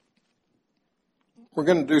We're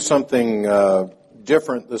going to do something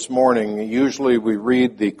different this morning. Usually we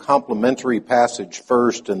read the complementary passage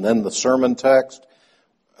first and then the sermon text.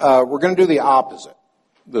 We're going to do the opposite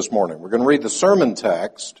this morning. We're going to read the sermon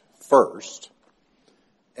text first,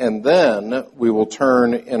 and then we will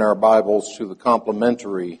turn in our Bibles to the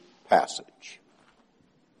complementary passage.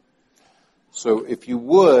 So if you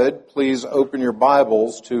would, please open your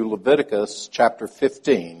Bibles to Leviticus chapter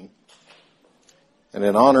 15. And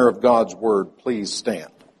in honor of God's word, please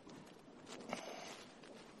stand.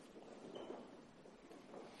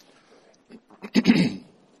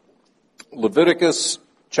 Leviticus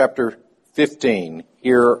chapter 15,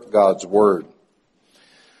 hear God's word.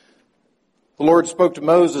 The Lord spoke to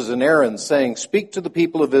Moses and Aaron, saying, "Speak to the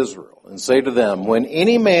people of Israel, and say to them, when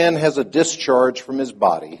any man has a discharge from his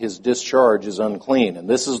body, his discharge is unclean. And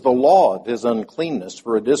this is the law of his uncleanness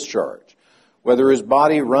for a discharge. Whether his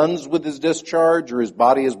body runs with his discharge or his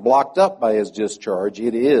body is blocked up by his discharge,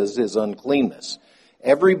 it is his uncleanness.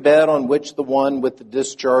 Every bed on which the one with the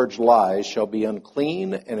discharge lies shall be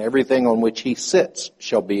unclean, and everything on which he sits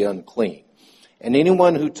shall be unclean. And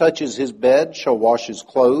anyone who touches his bed shall wash his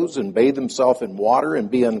clothes and bathe himself in water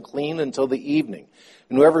and be unclean until the evening.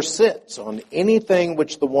 And whoever sits on anything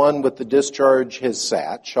which the one with the discharge has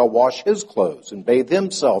sat shall wash his clothes and bathe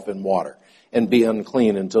himself in water and be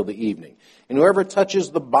unclean until the evening. And whoever touches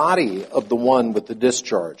the body of the one with the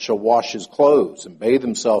discharge shall wash his clothes and bathe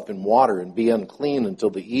himself in water and be unclean until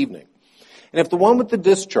the evening. And if the one with the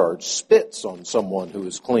discharge spits on someone who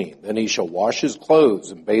is clean, then he shall wash his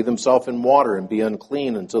clothes and bathe himself in water and be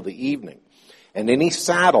unclean until the evening. And any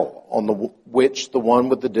saddle on which the one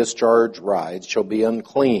with the discharge rides shall be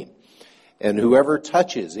unclean. And whoever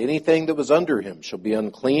touches anything that was under him shall be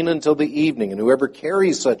unclean until the evening. And whoever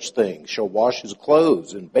carries such things shall wash his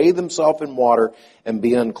clothes and bathe himself in water and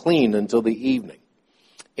be unclean until the evening.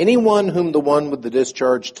 Anyone whom the one with the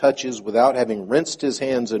discharge touches without having rinsed his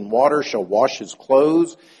hands in water shall wash his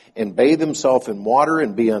clothes and bathe himself in water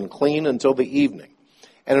and be unclean until the evening.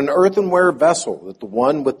 And an earthenware vessel that the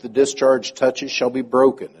one with the discharge touches shall be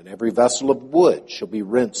broken, and every vessel of wood shall be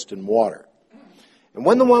rinsed in water. And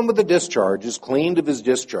when the one with the discharge is cleaned of his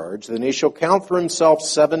discharge, then he shall count for himself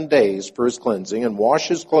 7 days for his cleansing, and wash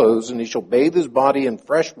his clothes, and he shall bathe his body in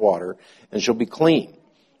fresh water, and shall be clean.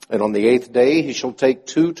 And on the 8th day he shall take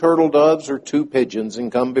 2 turtle doves or 2 pigeons,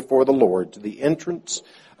 and come before the Lord to the entrance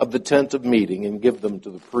of the tent of meeting, and give them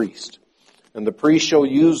to the priest. And the priest shall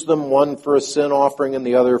use them, one for a sin offering, and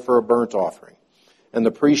the other for a burnt offering. And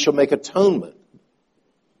the priest shall make atonement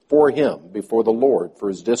for him before the Lord for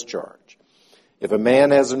his discharge. If a man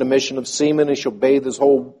has an emission of semen, he shall bathe his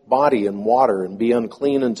whole body in water and be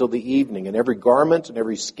unclean until the evening. And every garment and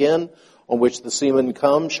every skin on which the semen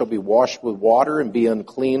comes shall be washed with water and be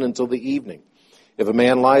unclean until the evening. If a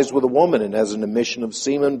man lies with a woman and has an emission of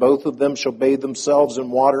semen, both of them shall bathe themselves in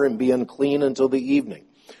water and be unclean until the evening.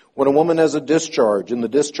 When a woman has a discharge, and the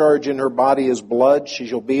discharge in her body is blood, she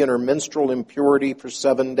shall be in her menstrual impurity for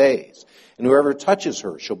 7 days. And whoever touches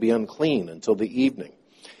her shall be unclean until the evening.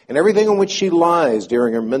 And everything on which she lies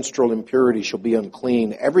during her menstrual impurity shall be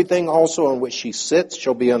unclean. Everything also on which she sits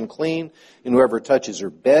shall be unclean. And whoever touches her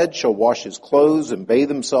bed shall wash his clothes and bathe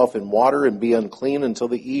himself in water and be unclean until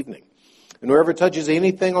the evening. And whoever touches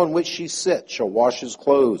anything on which she sits shall wash his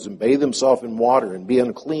clothes and bathe himself in water and be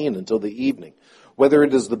unclean until the evening. Whether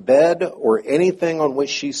it is the bed or anything on which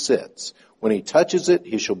she sits, when he touches it,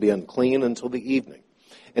 he shall be unclean until the evening.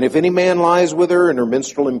 And if any man lies with her and her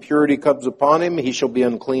menstrual impurity comes upon him, he shall be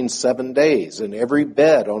unclean 7 days, and every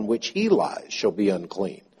bed on which he lies shall be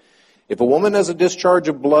unclean. If a woman has a discharge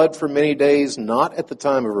of blood for many days, not at the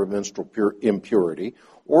time of her menstrual impurity,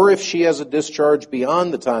 or if she has a discharge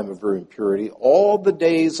beyond the time of her impurity, all the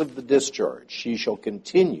days of the discharge she shall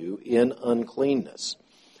continue in uncleanness.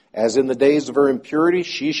 As in the days of her impurity,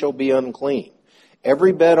 she shall be unclean.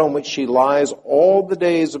 Every bed on which she lies all the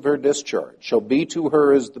days of her discharge shall be to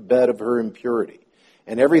her as the bed of her impurity.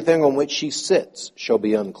 And everything on which she sits shall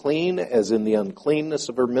be unclean as in the uncleanness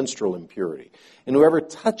of her menstrual impurity. And whoever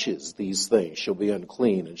touches these things shall be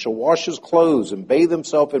unclean, and shall wash his clothes and bathe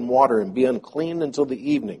himself in water and be unclean until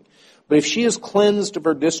the evening. But if she is cleansed of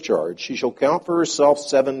her discharge, she shall count for herself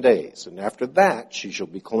 7 days, and after that she shall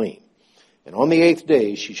be clean. And on the 8th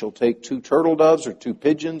day she shall take 2 turtle doves or 2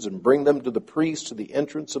 pigeons and bring them to the priest to the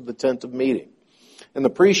entrance of the tent of meeting. And the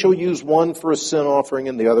priest shall use one for a sin offering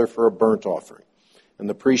and the other for a burnt offering. And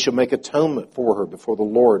the priest shall make atonement for her before the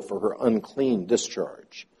Lord for her unclean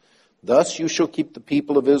discharge. Thus you shall keep the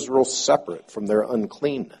people of Israel separate from their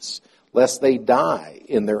uncleanness, lest they die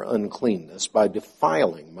in their uncleanness by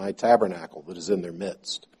defiling my tabernacle that is in their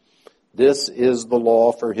midst. This is the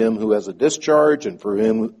law for him who has a discharge, and for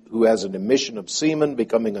him who has an emission of semen,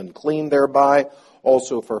 becoming unclean thereby.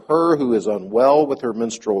 Also for her who is unwell with her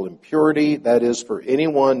menstrual impurity, that is, for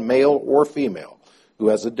anyone, male or female, who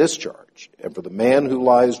has a discharge, and for the man who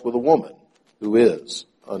lies with a woman who is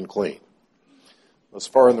unclean. Thus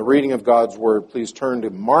far in the reading of God's Word, please turn to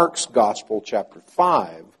Mark's Gospel, chapter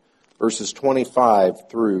 5, verses 25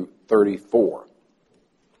 through 34.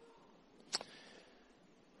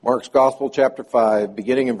 Mark's Gospel, chapter 5,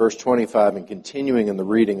 beginning in verse 25 and continuing in the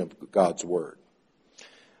reading of God's Word.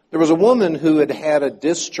 There was a woman who had had a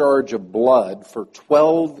discharge of blood for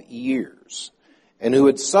 12 years, and who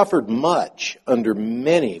had suffered much under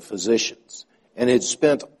many physicians, and had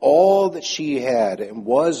spent all that she had, and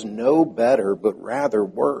was no better, but rather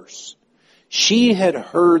worse. She had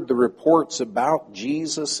heard the reports about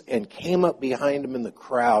Jesus, and came up behind him in the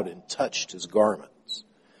crowd and touched his garments.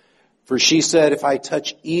 For she said, if I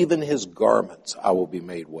touch even his garments, I will be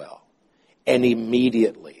made well. And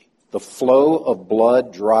immediately the flow of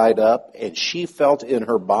blood dried up, and she felt in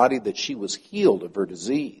her body that she was healed of her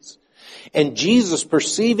disease. And Jesus,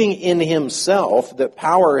 perceiving in himself that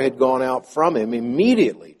power had gone out from him,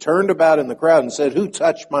 immediately turned about in the crowd and said, who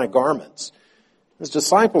touched my garments? His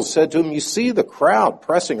disciples said to him, you see the crowd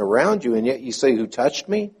pressing around you, and yet you say, who touched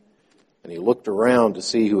me? And he looked around to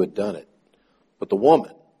see who had done it. But the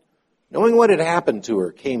woman, knowing what had happened to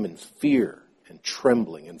her, came in fear and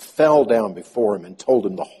trembling, and fell down before him and told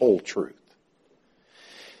him the whole truth.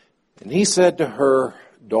 And he said to her,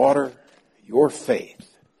 daughter, your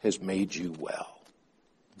faith has made you well.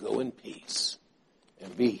 Go in peace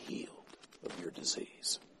and be healed of your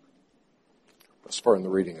disease. Thus far in the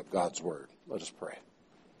reading of God's Word, let us pray.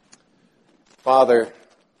 Father,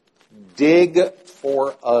 dig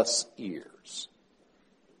for us ears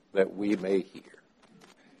that we may hear.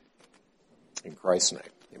 In Christ's name,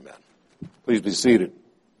 amen. Please be seated.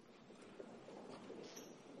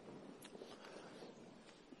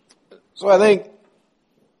 So I think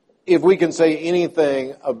if we can say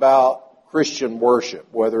anything about Christian worship,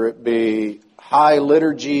 whether it be high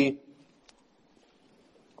liturgy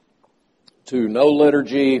to no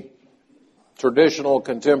liturgy, traditional,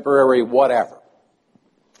 contemporary, whatever.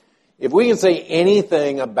 If we can say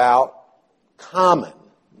anything about common,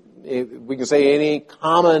 if we can say any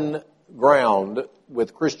common ground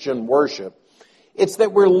with Christian worship, it's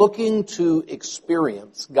that we're looking to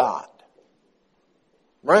experience God.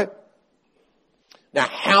 Right? Now,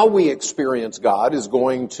 how we experience God is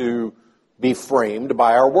going to be framed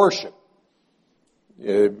by our worship.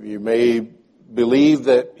 You may believe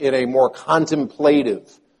that in a more contemplative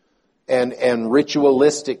and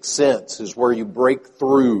ritualistic sense is where you break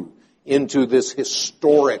through into this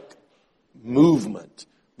historic movement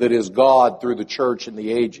that is God through the church in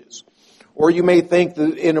the ages. Or you may think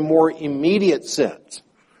that in a more immediate sense,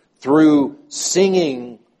 through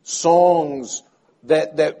singing songs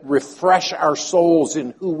that refresh our souls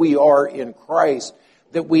in who we are in Christ,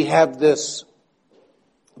 that we have this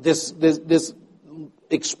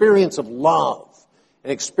experience of love,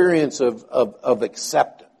 an experience of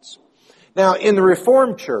acceptance. Now, in the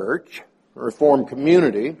Reformed Church, Reformed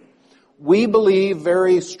community, we believe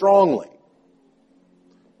very strongly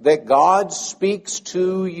that God speaks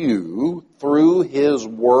to you through His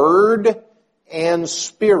Word and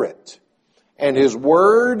Spirit. And His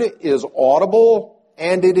Word is audible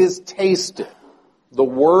and it is tasted. The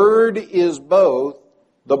Word is both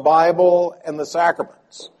the Bible and the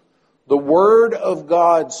sacraments. The Word of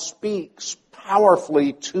God speaks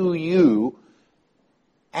powerfully to you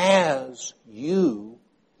as you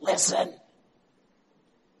listen.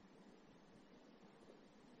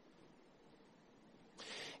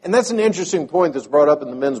 And that's an interesting point that's brought up in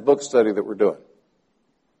the men's book study that we're doing.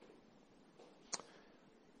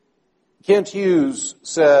 Kent Hughes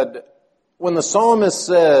said, when the psalmist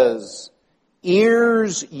says,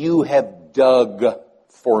 ears you have dug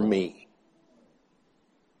for me,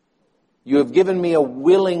 you have given me a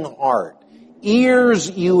willing heart. Ears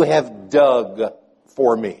you have dug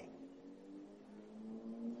for me.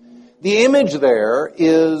 The image there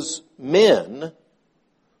is men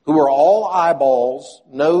who are all eyeballs,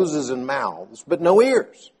 noses, and mouths, but no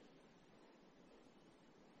ears.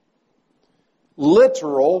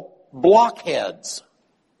 Literal blockheads.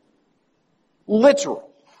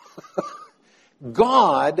 Literal.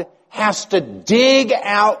 God has to dig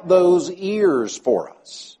out those ears for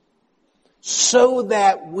us so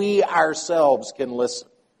that we ourselves can listen.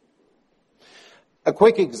 A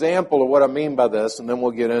quick example of what I mean by this, and then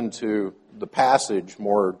we'll get into the passage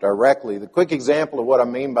more directly. The quick example of what I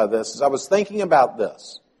mean by this is I was thinking about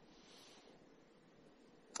this.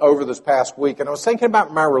 over this past week, and I was thinking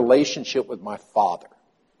about my relationship with my father.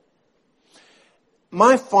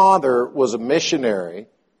 My father was a missionary,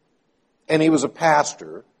 and he was a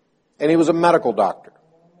pastor, and he was a medical doctor.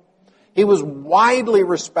 He was widely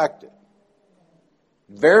respected,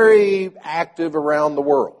 very active around the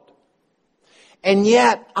world. And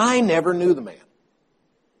yet, I never knew the man.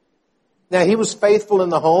 Now, he was faithful in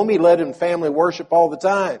the home. He led in family worship all the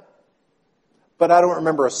time. But I don't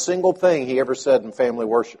remember a single thing he ever said in family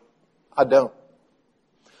worship. I don't.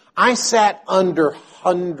 I sat under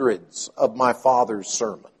hundreds of my father's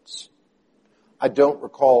sermons. I don't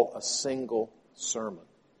recall a single sermon.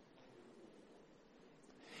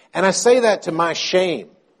 And I say that to my shame.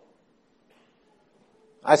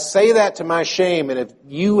 I say that to my shame, and if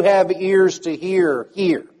you have ears to hear,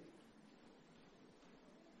 hear.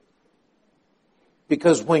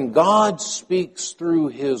 Because when God speaks through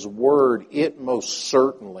His Word, it most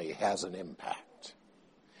certainly has an impact.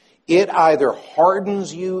 It either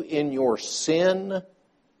hardens you in your sin,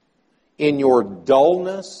 in your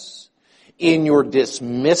dullness, in your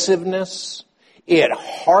dismissiveness. It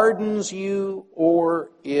hardens you,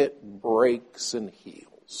 or it breaks and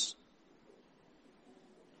heals.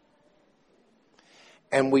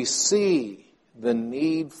 And we see the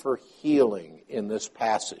need for healing in this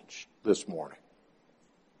passage this morning.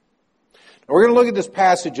 We're going to look at this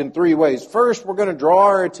passage in three ways. First, we're going to draw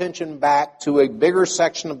our attention back to a bigger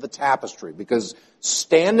section of the tapestry, because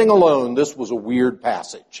standing alone, this was a weird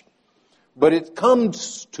passage. But it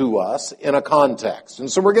comes to us in a context.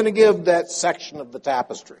 And so we're going to give that section of the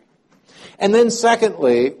tapestry. And then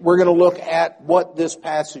secondly, we're going to look at what this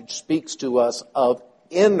passage speaks to us of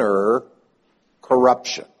inner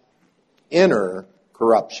corruption. Inner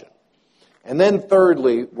corruption. And then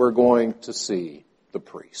thirdly, we're going to see the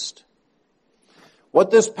priest. What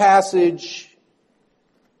this passage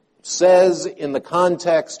says in the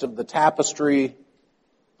context of the tapestry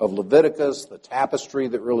of Leviticus, the tapestry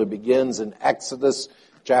that really begins in Exodus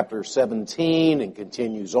chapter 17 and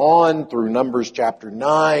continues on through Numbers chapter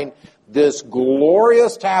 9, this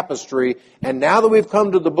glorious tapestry. And now that we've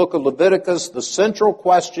come to the book of Leviticus, the central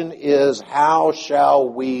question is, how shall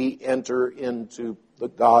we enter into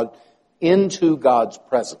God's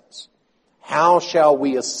presence? How shall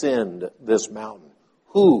we ascend this mountain?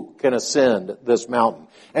 Who can ascend this mountain?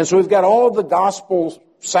 And so we've got all the gospel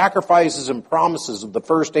sacrifices and promises of the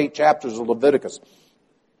first 8 chapters of Leviticus.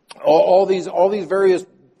 All these various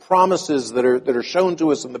promises that are shown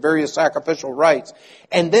to us in the various sacrificial rites.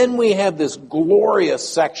 And then we have this glorious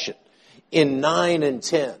section in 9 and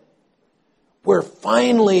 10, where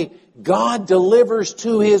finally God delivers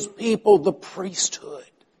to His people the priesthood.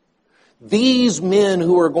 These men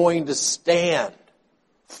who are going to stand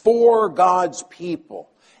for God's people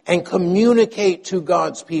and communicate to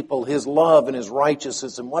God's people His love and His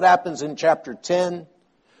righteousness. And what happens in chapter 10?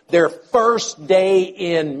 Their first day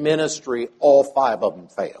in ministry, all 5 of them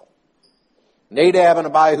fail. Nadab and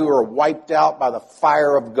Abihu are wiped out by the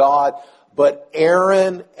fire of God, but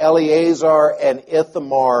Aaron, Eleazar, and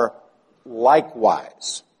Ithamar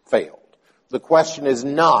likewise failed. The question is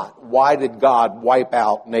not, why did God wipe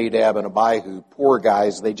out Nadab and Abihu? Poor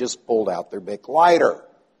guys, they just pulled out their big lighter.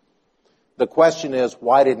 The question is,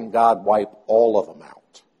 why didn't God wipe all of them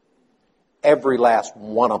out? Every last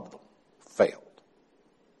one of them failed.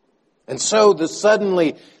 And so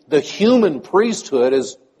suddenly the human priesthood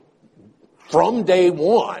is, from day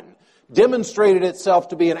one, demonstrated itself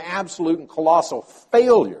to be an absolute and colossal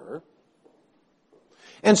failure.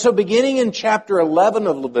 And so beginning in chapter 11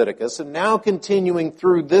 of Leviticus, and now continuing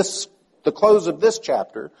through the close of this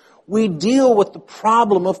chapter, we deal with the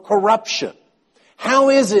problem of corruption. How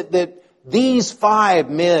is it that these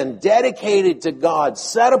 5 men dedicated to God,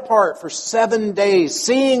 set apart for 7 days,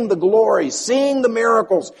 seeing the glory, seeing the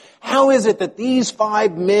miracles, how is it that these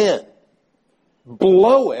 5 men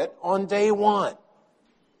blow it on day 1?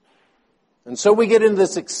 And so we get into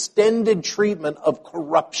this extended treatment of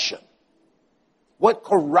corruption. What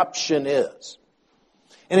corruption is.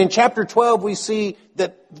 And in chapter 12 we see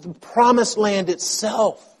that the promised land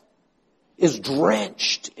itself is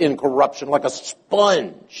drenched in corruption like a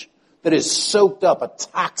sponge that is soaked up, a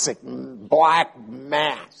toxic black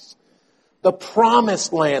mass. The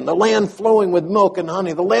promised land, the land flowing with milk and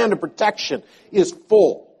honey, the land of protection, is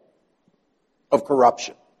full of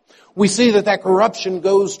corruption. We see that corruption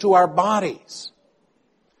goes to our bodies.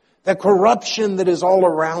 That corruption that is all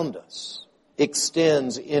around us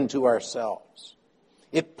extends into ourselves.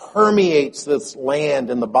 It permeates this land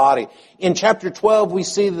and the body. In chapter 12, we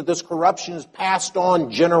see that this corruption is passed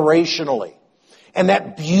on generationally. And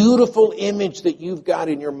that beautiful image that you've got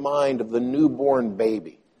in your mind of the newborn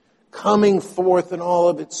baby coming forth in all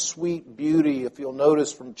of its sweet beauty. If you'll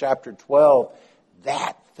notice from chapter 12,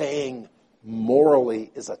 that thing morally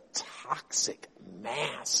is a toxic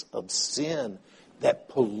mass of sin that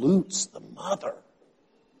pollutes the mother.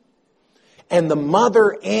 And the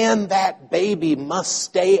mother and that baby must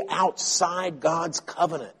stay outside God's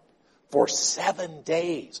covenant for 7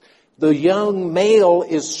 days. The young male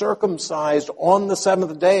is circumcised on the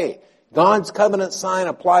 7th day. God's covenant sign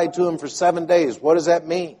applied to him for 7 days. What does that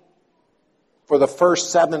mean? For the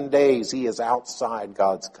first 7 days, he is outside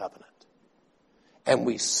God's covenant. And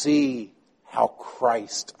we see how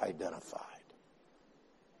Christ identified.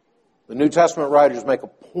 The New Testament writers make a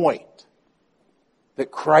point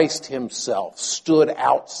that Christ himself stood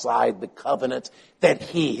outside the covenant that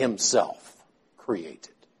he himself created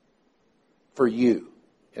for you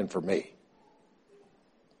and for me.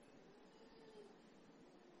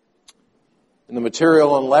 In the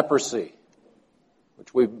material on leprosy,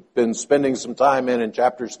 which we've been spending some time in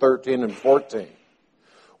chapters 13 and 14,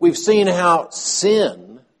 we've seen how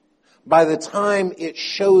sin, by the time it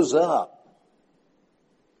shows up,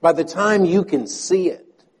 by the time you can see it,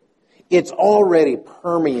 it's already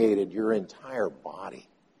permeated your entire body.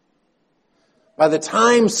 By the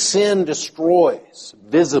time sin destroys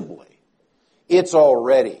visibly, it's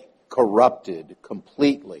already corrupted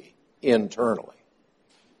completely internally.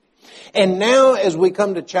 And now as we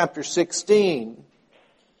come to chapter 16,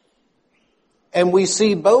 and we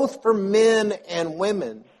see both for men and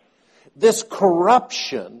women, this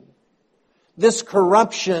corruption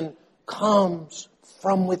comes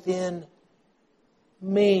from within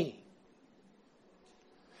me.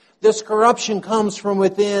 This corruption comes from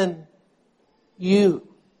within you,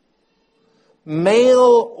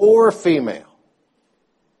 male or female.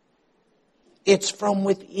 It's from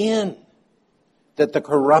within that the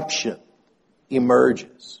corruption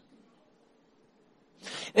emerges.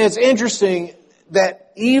 And it's interesting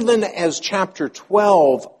that even as chapter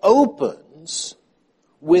 12 opens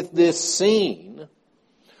with this scene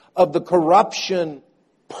of the corruption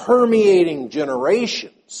permeating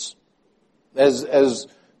generations, as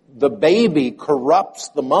the baby corrupts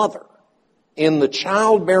the mother, in the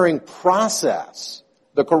childbearing process,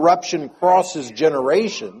 the corruption crosses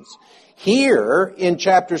generations. Here in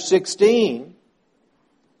chapter 16,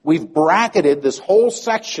 we've bracketed this whole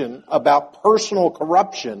section about personal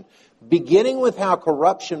corruption, beginning with how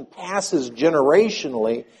corruption passes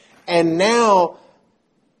generationally, and now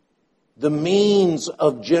the means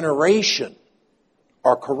of generation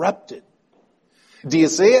are corrupted. Do you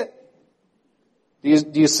see it?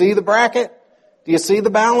 Do you see the bracket? Do you see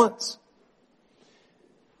the balance?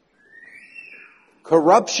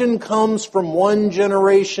 Corruption comes from one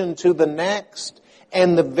generation to the next,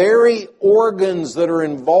 and the very organs that are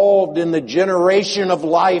involved in the generation of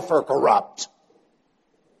life are corrupt.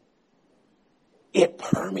 It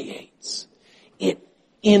permeates. It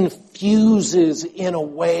infuses in a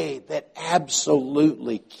way that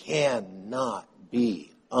absolutely cannot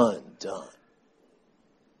be undone.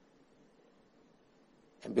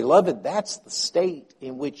 And beloved, that's the state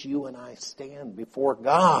in which you and I stand before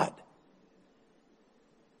God.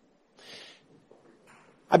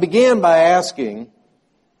 I began by asking,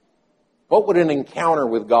 what would an encounter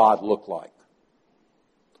with God look like?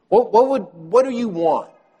 What do you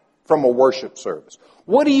want from a worship service?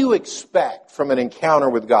 What do you expect from an encounter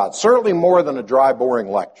with God? Certainly more than a dry, boring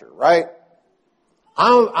lecture, right?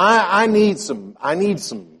 I need some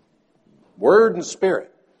word and spirit.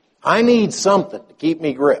 I need something to keep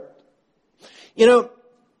me gripped. You know,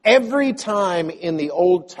 every time in the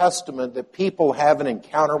Old Testament that people have an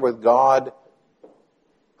encounter with God,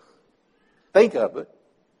 think of it,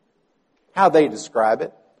 how they describe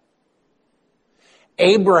it.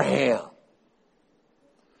 Abraham,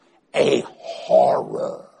 a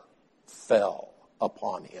horror fell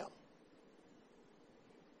upon him.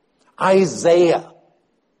 Isaiah,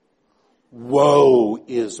 woe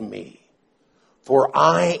is me, for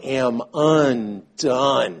I am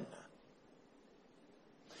undone.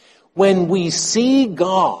 When we see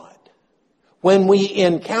God, when we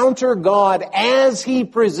encounter God as He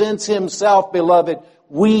presents Himself, beloved,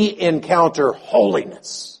 we encounter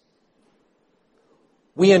holiness.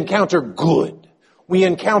 We encounter good. We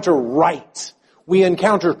encounter right. We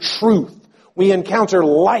encounter truth. We encounter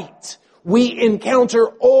light. We encounter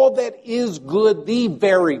all that is good, the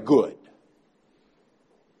very good.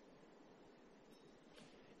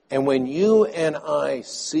 And when you and I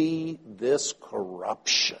see this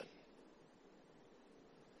corruption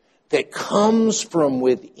that comes from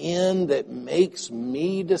within, that makes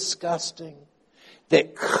me disgusting,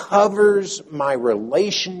 that covers my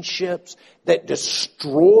relationships, that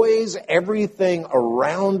destroys everything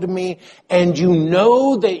around me, and you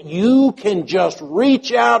know that you can just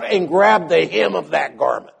reach out and grab the hem of that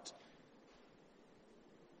garment.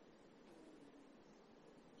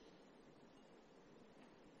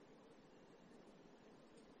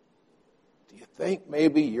 Do you think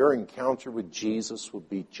maybe your encounter with Jesus would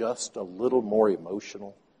be just a little more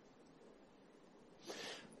emotional?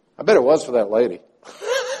 I bet it was for that lady.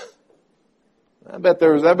 I bet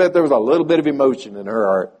there was a little bit of emotion in her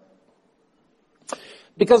heart.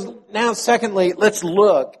 Because now, secondly, let's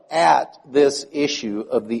look at this issue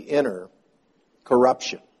of the inner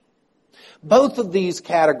corruption. Both of these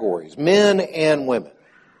categories, men and women,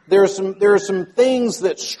 there are some things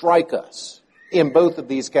that strike us in both of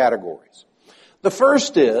these categories. The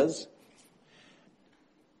first is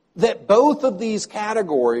that both of these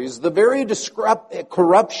categories, the very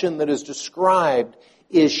corruption that is described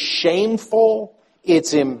is shameful,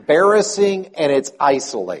 it's embarrassing, and it's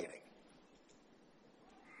isolating.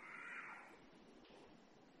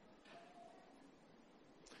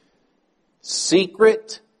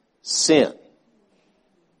 Secret sin.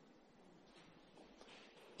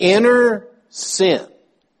 Inner sin.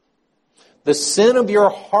 The sin of your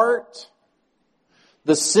heart,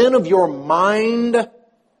 the sin of your mind.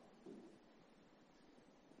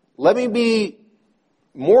 Let me be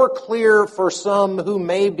more clear for some who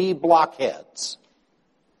may be blockheads.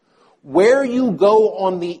 Where you go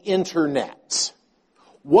on the internet,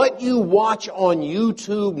 what you watch on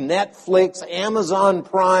YouTube, Netflix, Amazon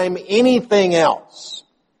Prime, anything else,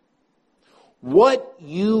 what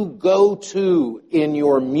you go to in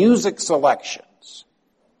your music selections,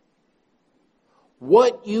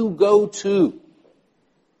 what you go to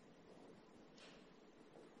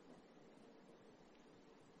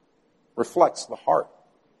reflects the heart.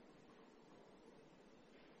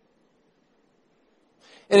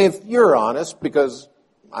 And if you're honest, because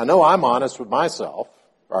I know I'm honest with myself,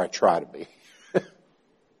 or I try to be,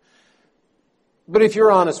 but if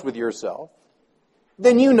you're honest with yourself,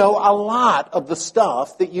 then you know a lot of the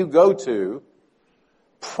stuff that you go to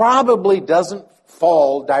probably doesn't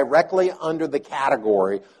fall directly under the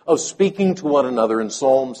category of speaking to one another in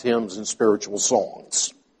psalms, hymns, and spiritual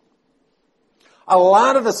songs. A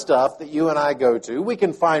lot of the stuff that you and I go to, we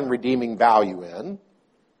can find redeeming value in.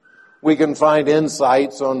 We can find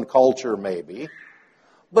insights on culture maybe.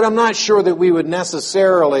 But I'm not sure that we would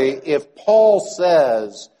necessarily, if Paul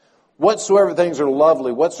says, whatsoever things are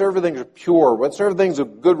lovely, whatsoever things are pure, whatsoever things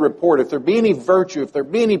of good report, if there be any virtue, if there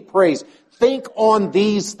be any praise, think on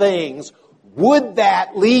these things. Would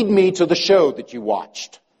that lead me to the show that you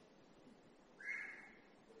watched?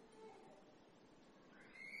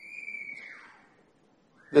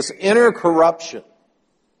 This inner corruption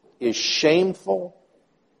is shameful.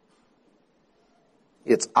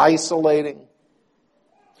 It's isolating.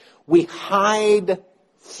 We hide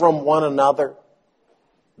from one another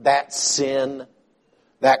that sin,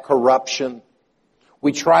 that corruption.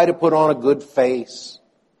 We try to put on a good face.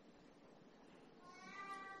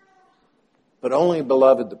 But only,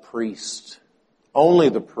 beloved, only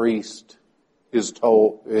the priest is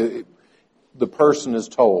told, the person is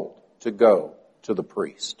told to go to the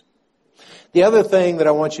priest. The other thing that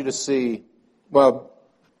I want you to see,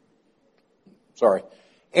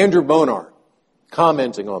 Andrew Bonar,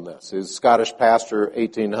 commenting on this, is Scottish pastor,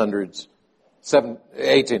 1800s.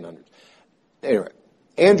 Anyway,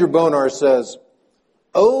 Andrew Bonar says,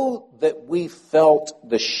 "Oh, that we felt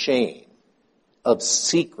the shame of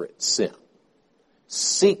secret sin,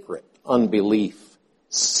 secret unbelief,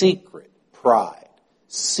 secret pride,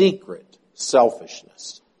 secret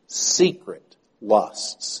selfishness, secret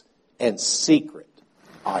lusts, and secret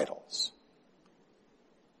idols."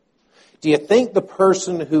 Do you think the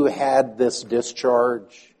person who had this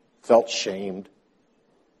discharge felt shamed?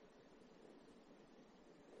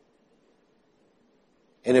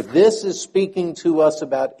 And if this is speaking to us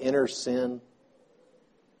about inner sin,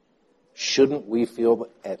 shouldn't we feel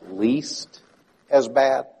at least as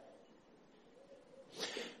bad?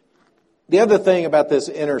 The other thing about this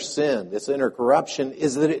inner sin, this inner corruption,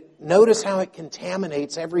 is that notice how it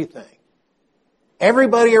contaminates everything.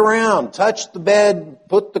 Everybody around, touch the bed,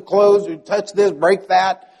 put the clothes, touch this, break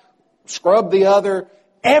that, scrub the other.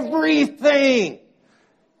 Everything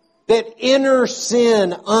that inner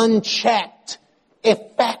sin unchecked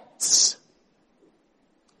affects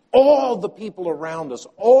all the people around us,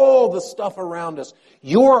 all the stuff around us.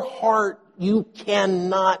 Your heart, you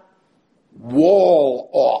cannot wall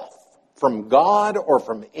off from God or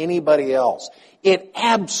from anybody else. It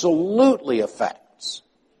absolutely affects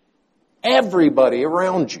everybody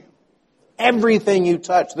around you. everything you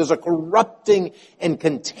touch. There's a corrupting and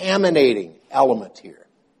contaminating element here.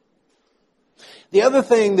 The other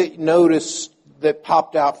thing that you noticed that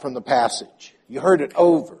popped out from the passage, you heard it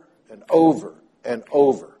over and over and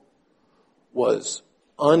over, was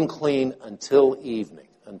unclean until evening,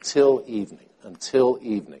 until evening, until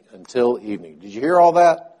evening, until evening. Did you hear all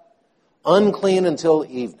that? Unclean until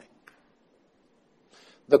evening.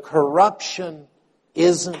 The corruption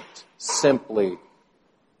isn't simply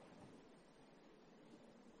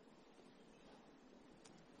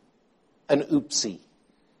an oopsie.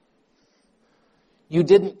 You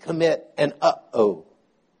didn't commit an uh-oh.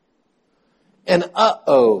 An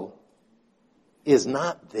uh-oh is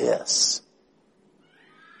not this.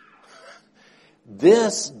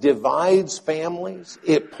 This divides families.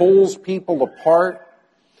 It pulls people apart.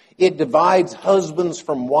 It divides husbands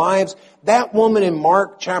from wives. That woman in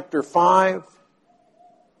Mark chapter 5,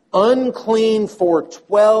 unclean for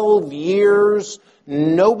 12 years.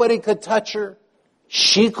 Nobody could touch her.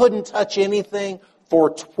 She couldn't touch anything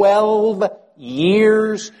for 12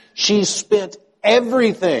 years. She spent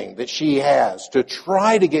everything that she has to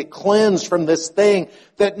try to get cleansed from this thing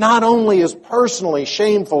that not only is personally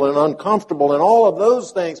shameful and uncomfortable and all of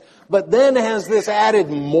those things, but then has this added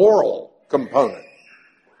moral component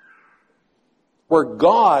where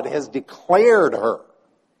God has declared her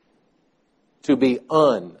to be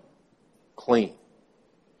unclean.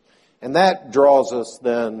 And that draws us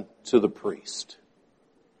then to the priest.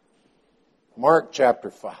 Mark chapter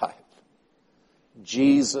 5.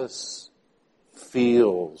 Jesus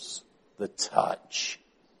feels the touch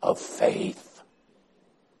of faith.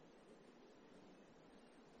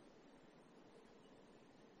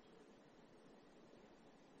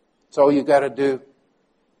 That's all you got to do.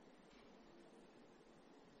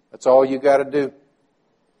 That's all you got to do.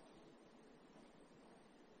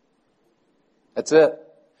 That's it.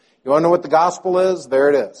 You want to know what the gospel is? There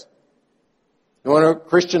it is. You want to know what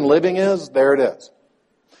Christian living is? There it is.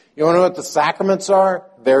 You want to know what the sacraments are?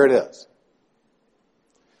 There it is.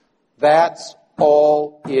 That's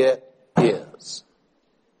all it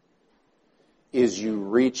is you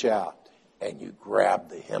reach out and you grab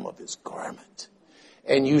the hem of his garment.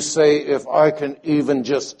 And you say, if I can even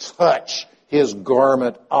just touch his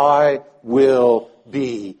garment, I will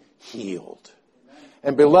be healed.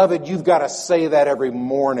 And beloved, you've got to say that every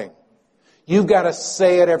morning. You've got to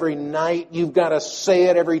say it every night. You've got to say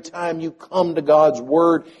it every time you come to God's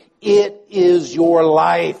Word. It is your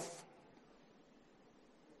life.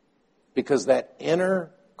 Because that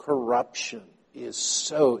inner corruption is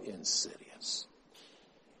so insidious.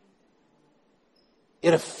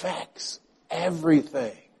 It affects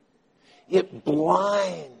everything. It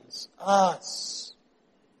blinds us.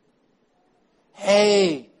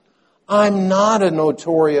 Hey, I'm not a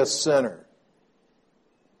notorious sinner.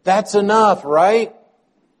 That's enough, right?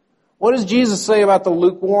 What does Jesus say about the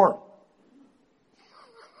lukewarm?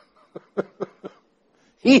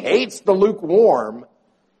 He hates the lukewarm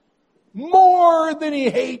more than he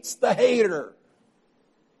hates the hater.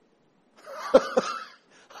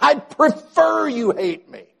 I'd prefer you hate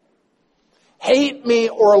me. Hate me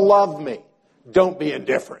or love me. Don't be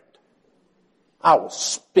indifferent. I will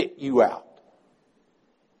spit you out.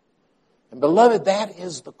 And beloved, that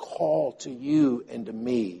is the call to you and to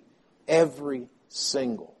me every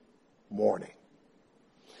single morning.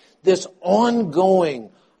 This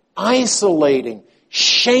ongoing, isolating,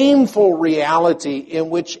 shameful reality in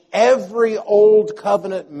which every old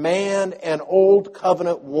covenant man and old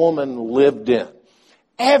covenant woman lived in.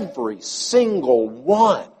 Every single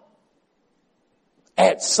one.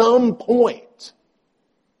 At some point,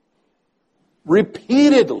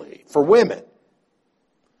 repeatedly for women,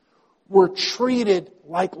 were treated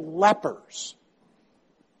like lepers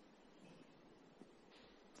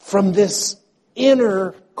from this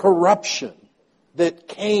inner corruption that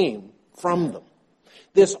came from them.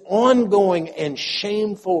 This ongoing and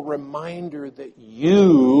shameful reminder that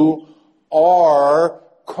you are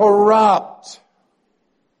corrupt.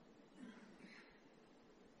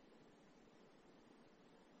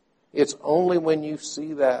 It's only when you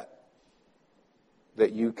see that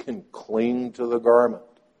you can cling to the garment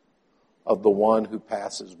of the one who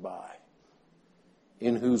passes by,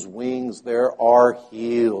 in whose wings there are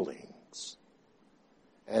healings,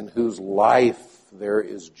 and whose life there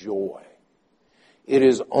is joy. It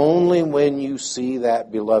is only when you see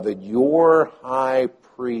that, beloved, your high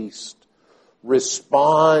priest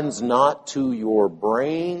responds not to your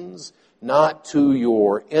brains, not to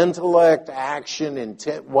your intellect, action,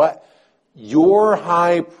 intent, what? Your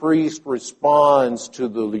high priest responds to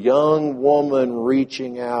the young woman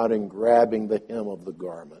reaching out and grabbing the hem of the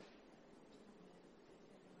garment.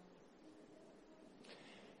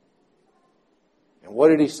 And what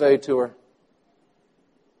did he say to her?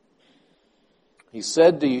 He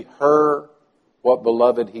said to her, what,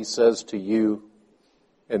 beloved, he says to you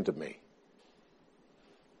and to me.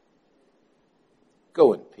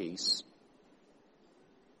 Go in peace.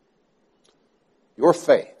 Your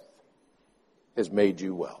faith has made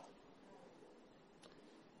you well.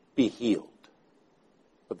 Be healed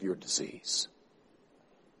of your disease.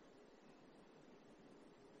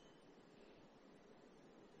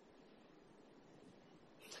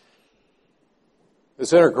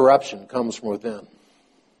 This inner corruption comes from within.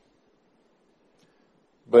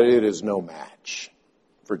 But it is no match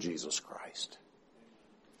for Jesus Christ.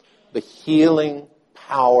 The healing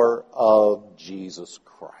power of Jesus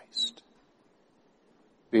Christ,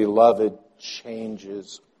 beloved,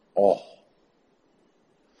 changes all.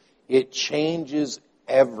 It changes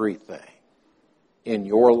everything in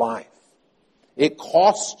your life. It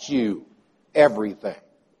costs you everything.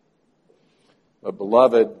 But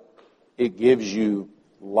beloved, it gives you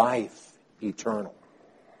life eternal.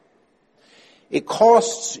 It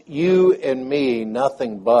costs you and me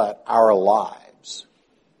nothing but our lives,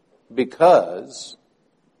 because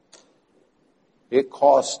it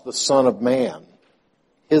cost the Son of Man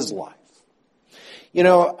his life. You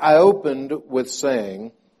know, I opened with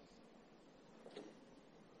saying,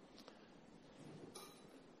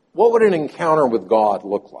 what would an encounter with God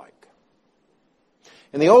look like?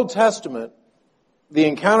 In the Old Testament, the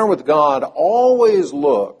encounter with God always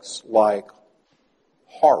looks like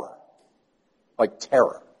horror, like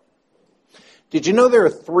terror. Did you know there are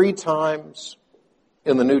 3 times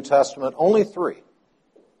in the New Testament, only 3,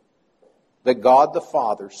 that God the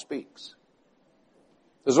Father speaks?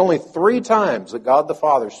 There's only 3 times that God the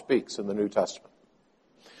Father speaks in the New Testament.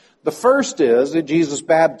 The first is at Jesus'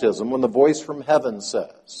 baptism, when the voice from heaven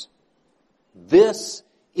says, "This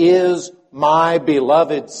is my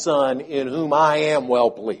beloved Son, in whom I am well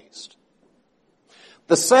pleased."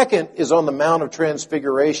 The second is on the Mount of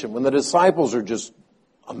Transfiguration, when the disciples are just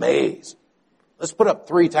amazed. Let's put up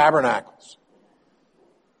 3 tabernacles.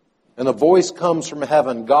 And the voice comes from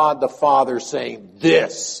heaven, God the Father saying,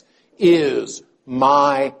 "This is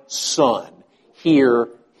my Son. Hear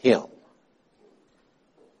him."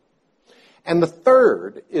 And the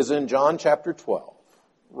third is in John chapter 12.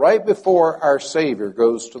 Right before our Savior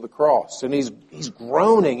goes to the cross. And he's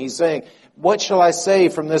groaning. He's saying, "What shall I say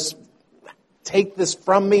from this? Take this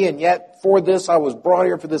from me, and yet for this I was brought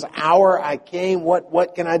here, for this hour I came.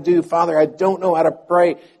 What can I do? Father, I don't know how to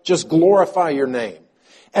pray. Just glorify your name."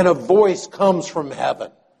 And a voice comes from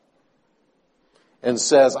heaven and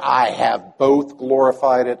says, "I have both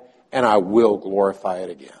glorified it, and I will glorify it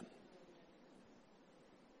again."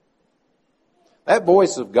 That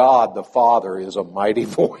voice of God the Father is a mighty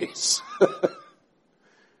voice.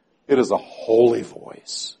 It is a holy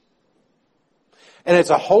voice. And it's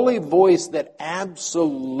a holy voice that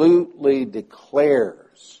absolutely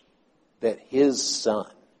declares that his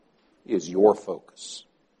Son is your focus.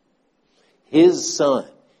 His Son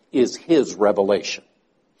is his revelation.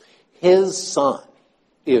 His Son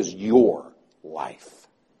is your life.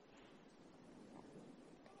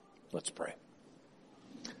 Let's pray.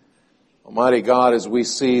 Almighty God, as we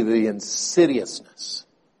see the insidiousness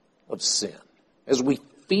of sin, as we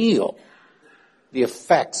feel the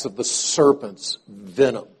effects of the serpent's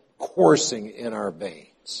venom coursing in our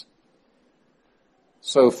veins,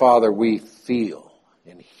 so, Father, we feel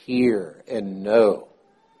and hear and know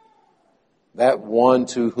that one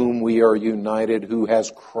to whom we are united, who has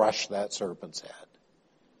crushed that serpent's head,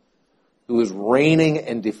 who is reigning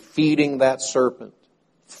and defeating that serpent,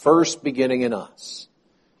 first beginning in us,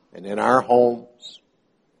 and in our homes,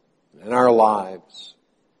 and in our lives,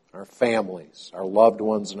 our families, our loved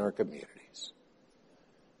ones, and our communities.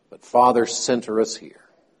 But Father, center us here,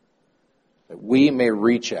 that we may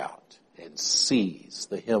reach out and seize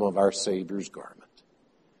the hem of our Savior's garment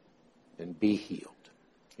and be healed.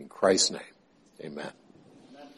 In Christ's name, amen.